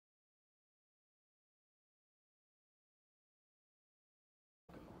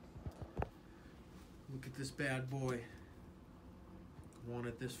this bad boy.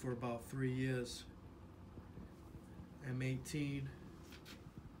 Wanted this for about 3 years. M18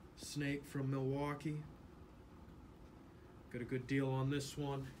 snake from Milwaukee. Got a good deal on this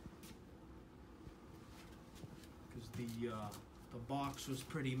one because the box was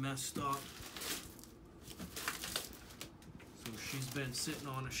pretty messed up. So she's been sitting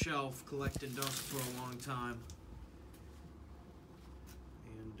on a shelf collecting dust for a long time.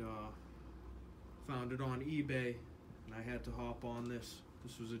 And found it on eBay, and I had to hop on this.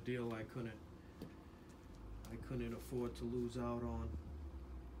 This was a deal I couldn't afford to lose out on.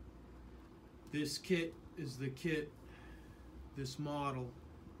 This kit is the kit, this model.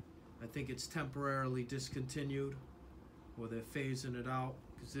 I think it's temporarily discontinued, or they're phasing it out,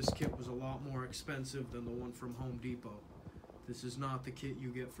 because this kit was a lot more expensive than the one from Home Depot. This is not the kit you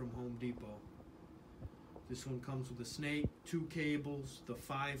get from Home Depot. This one comes with a snake, 2 cables, the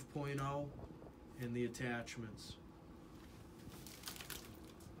 5.0, and the attachments.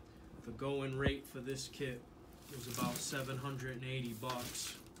 The going rate for this kit was about 780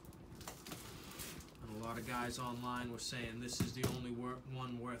 bucks. And a lot of guys online were saying this is the only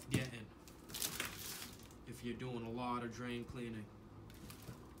one worth getting if you're doing a lot of drain cleaning.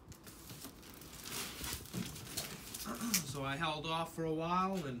 So I held off for a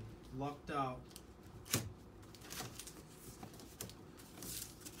while and lucked out.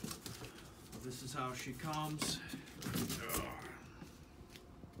 This is how she comes.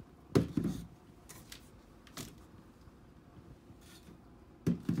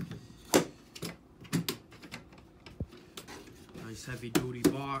 Nice heavy duty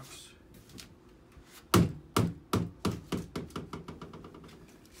box.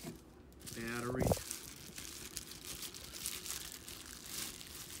 Battery.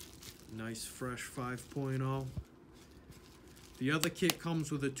 Nice fresh 5.0. The other kit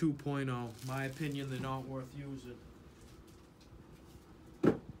comes with a 2.0. My opinion, they're not worth using.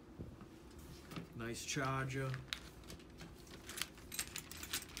 Nice charger.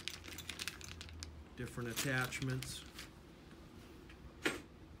 Different attachments.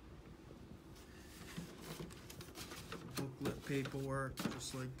 Booklet paperwork,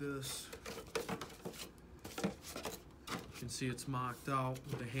 just like this. You can see it's marked out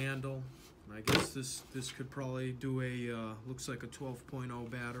with a handle. I guess this could probably do a, looks like a 12.0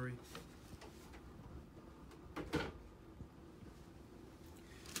 battery.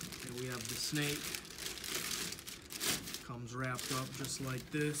 Here we have the snake. Comes wrapped up just like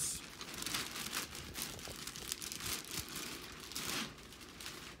this.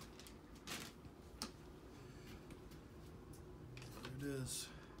 There it is.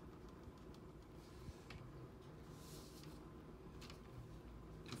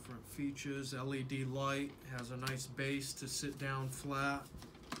 Different features, LED light, has a nice base to sit down flat,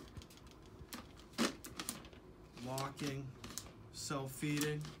 locking,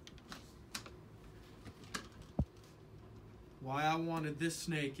 self-feeding. Why I wanted this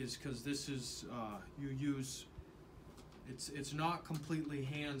snake is because this is, it's not completely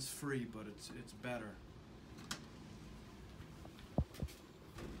hands-free, but it's better.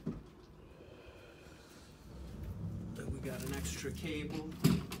 Then we got an extra cable.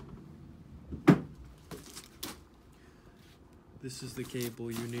 This is the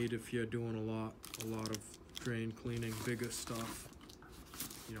cable you need if you're doing a lot of drain cleaning, bigger stuff.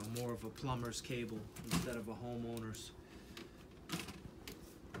 You know, more of a plumber's cable instead of a homeowner's.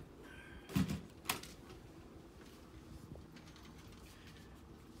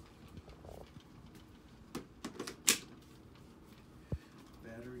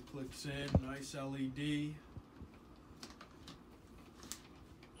 Battery clicks in, nice LED.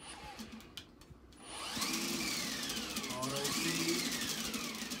 Auto feed,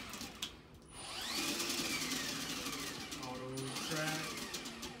 auto track,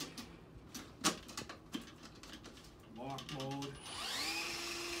 lock mode,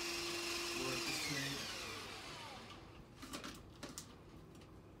 work the snake.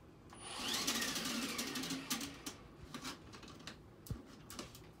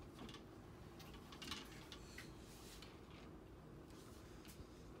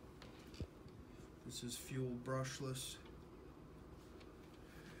 This is fuel brushless.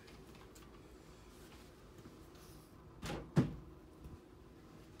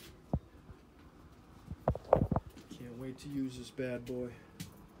 Can't wait to use this bad boy.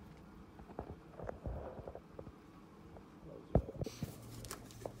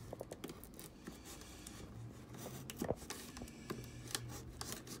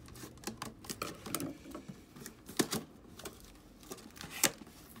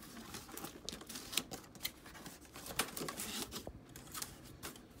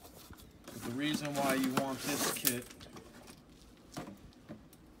 reason why you want this kit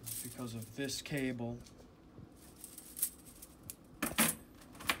is because of this cable.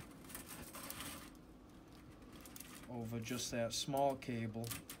 Over just that small cable,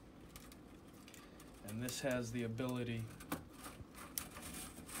 and this has the ability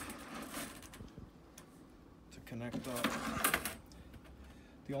to connect up.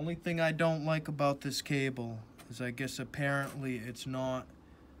 The only thing I don't like about this cable is I guess apparently it's not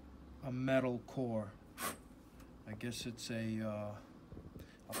a metal core. I guess it's a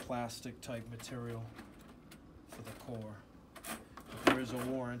plastic type material for the core. But there is a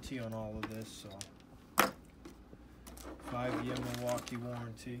warranty on all of this, so 5-year Milwaukee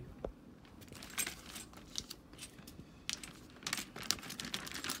warranty.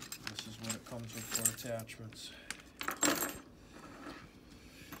 This is what it comes with for attachments.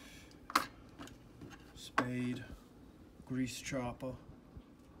 Spade, grease chopper,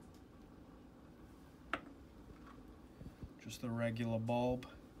 just a regular bulb,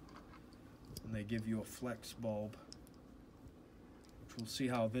 and they give you a flex bulb, which we'll see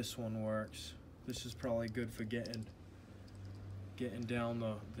how this one works. This is probably good for getting down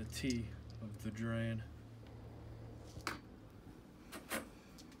the T of the drain.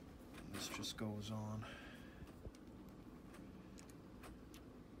 This just goes on.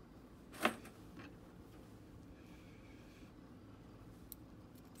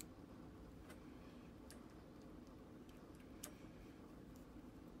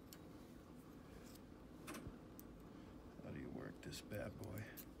 How do you work this bad boy?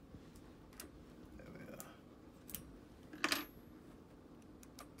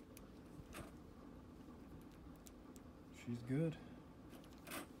 She's good.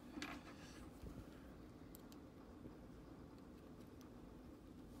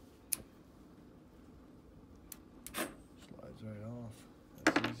 Slides right off.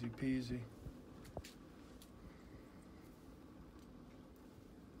 That's easy peasy.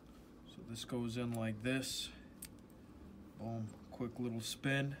 So this goes in like this. Boom. Quick little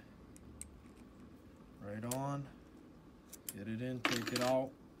spin. Right on. Get it in, take it out.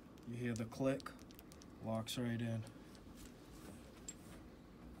 You hear the click. Locks right in.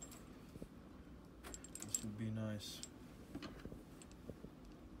 Would be nice.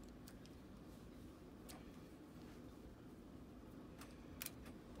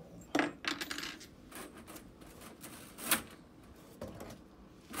 Boom.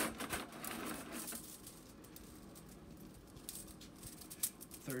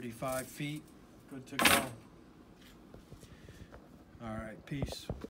 35 feet, good to go. All right, peace.